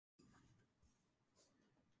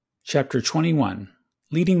Chapter 21,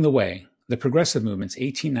 Leading the Way, The Progressive Movements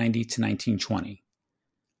 1890 to 1920.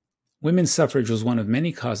 Women's suffrage was one of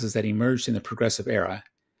many causes that emerged in the Progressive Era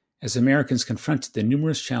as Americans confronted the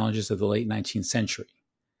numerous challenges of the late 19th century.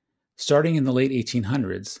 Starting in the late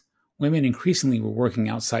 1800s, women increasingly were working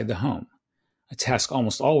outside the home, a task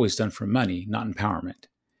almost always done for money, not empowerment,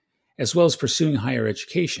 as well as pursuing higher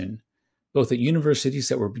education, both at universities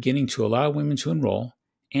that were beginning to allow women to enroll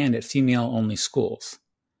and at female-only schools.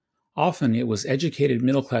 Often it was educated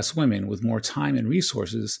middle-class women with more time and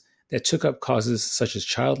resources that took up causes such as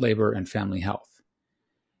child labor and family health.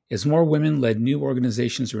 As more women led new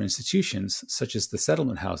organizations or institutions, such as the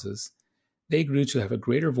settlement houses, they grew to have a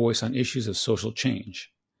greater voice on issues of social change.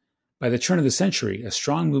 By the turn of the century, a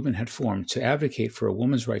strong movement had formed to advocate for a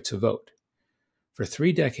woman's right to vote. For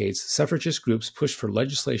 3 decades, suffragist groups pushed for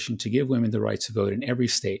legislation to give women the right to vote in every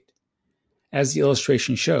state. As the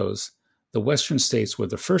illustration shows, the Western states were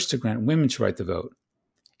the first to grant women to right the vote.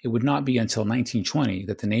 It would not be until 1920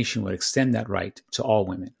 that the nation would extend that right to all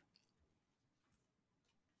women.